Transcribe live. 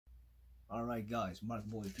Alright guys,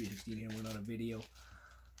 MarkBoy316 here with another video.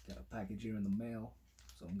 Got a package here in the mail,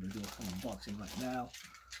 so I'm going to do an unboxing right now.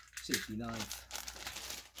 Safety knife.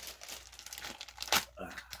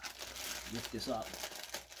 Lift this up.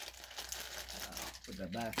 Put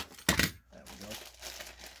that back. There we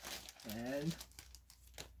go. And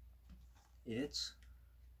it's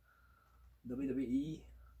WWE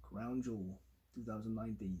Crown Jewel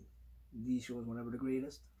 2019. These shows were never the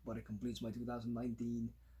greatest, but it completes my 2019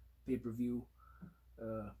 pay-per-view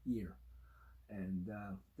year. And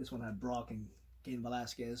this one had Brock and Cain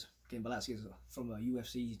Velasquez. Cain Velasquez from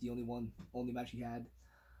UFC. He's the only match he had.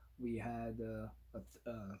 We had a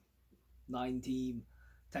 9-team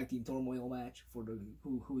tag team turmoil match for the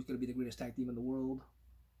who's going to be the greatest tag team in the world.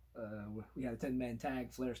 We had a 10-man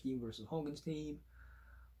tag, Flair's team versus Hogan's team.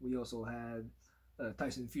 We also had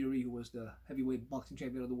Tyson Fury, who was the heavyweight boxing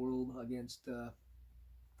champion of the world, against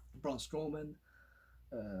Braun Strowman.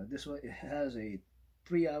 This one, it has a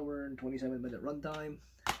 3-hour and 27-minute runtime.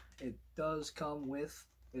 It does come with,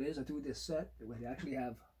 it is a 2-disc set. They actually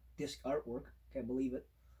have disc artwork. Can't believe it.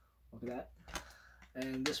 Look at that.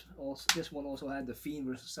 And this one also had The Fiend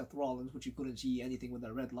versus Seth Rollins, which you couldn't see anything with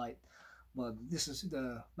a red light. But this is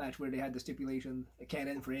the match where they had the stipulation it can't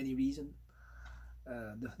end for any reason.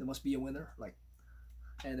 There must be a winner,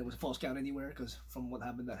 and there was a false count anywhere because from what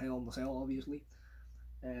happened at Hell in the Cell, obviously.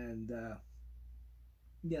 And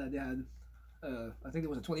yeah, they had I think there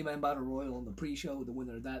was a 20-man battle royal on the pre-show. The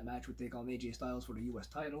winner of that match would take on AJ Styles for the US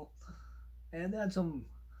title. And they had some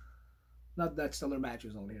not that stellar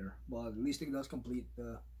matches on here, but at least it does complete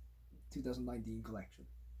the 2019 collection.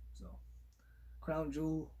 So, Crown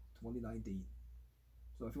Jewel 2019.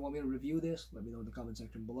 So if you want me to review this, let me know in the comment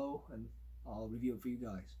section below, and I'll review it for you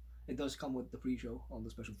guys. It does come with the pre-show on the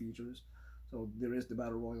special features, so there is the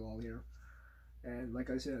battle royal on here. And like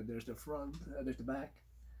I said, there's the front, there's the back,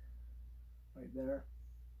 right there.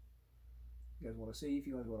 You guys want to see? If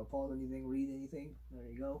you guys want to pause anything, read anything, there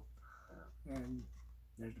you go. And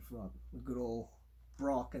there's the front with good old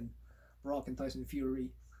Brock and Tyson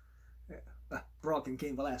Fury, Brock and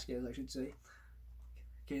Cain Velasquez, I should say.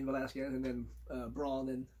 Cain Velasquez, and then Braun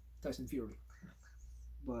and Tyson Fury.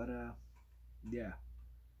 But yeah.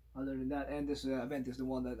 Other than that, and this event is the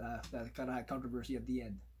one that kind of had controversy at the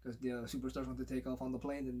end, because the superstars wanted to take off on the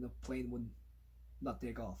plane, and the plane would not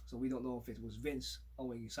take off. So we don't know if it was Vince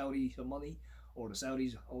owing Saudi some money, or the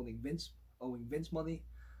Saudis owing Vince money,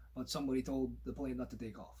 but somebody told the plane not to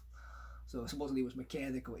take off. So supposedly it was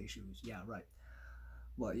mechanical issues. Yeah, right.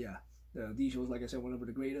 But yeah, these shows, like I said, were never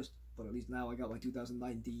the greatest, but at least now I got my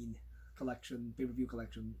 2019 collection, pay-per-view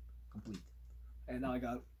collection, complete. And now I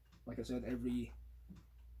got, like I said, every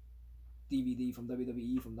DVD from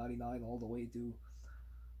WWE from 99 all the way to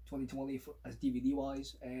 2020 as DVD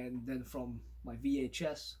wise, and then from my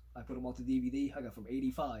VHS I put them all to DVD. I got from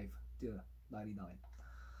 85 to 99.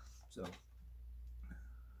 So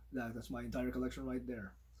that's my entire collection right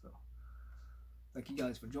there. So thank you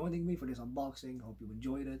guys for joining me for this unboxing. Hope you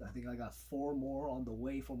enjoyed it. I think I got 4 more on the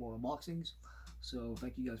way, 4 more unboxings. So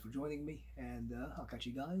thank you guys for joining me, and I'll catch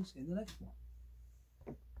you guys in the next one.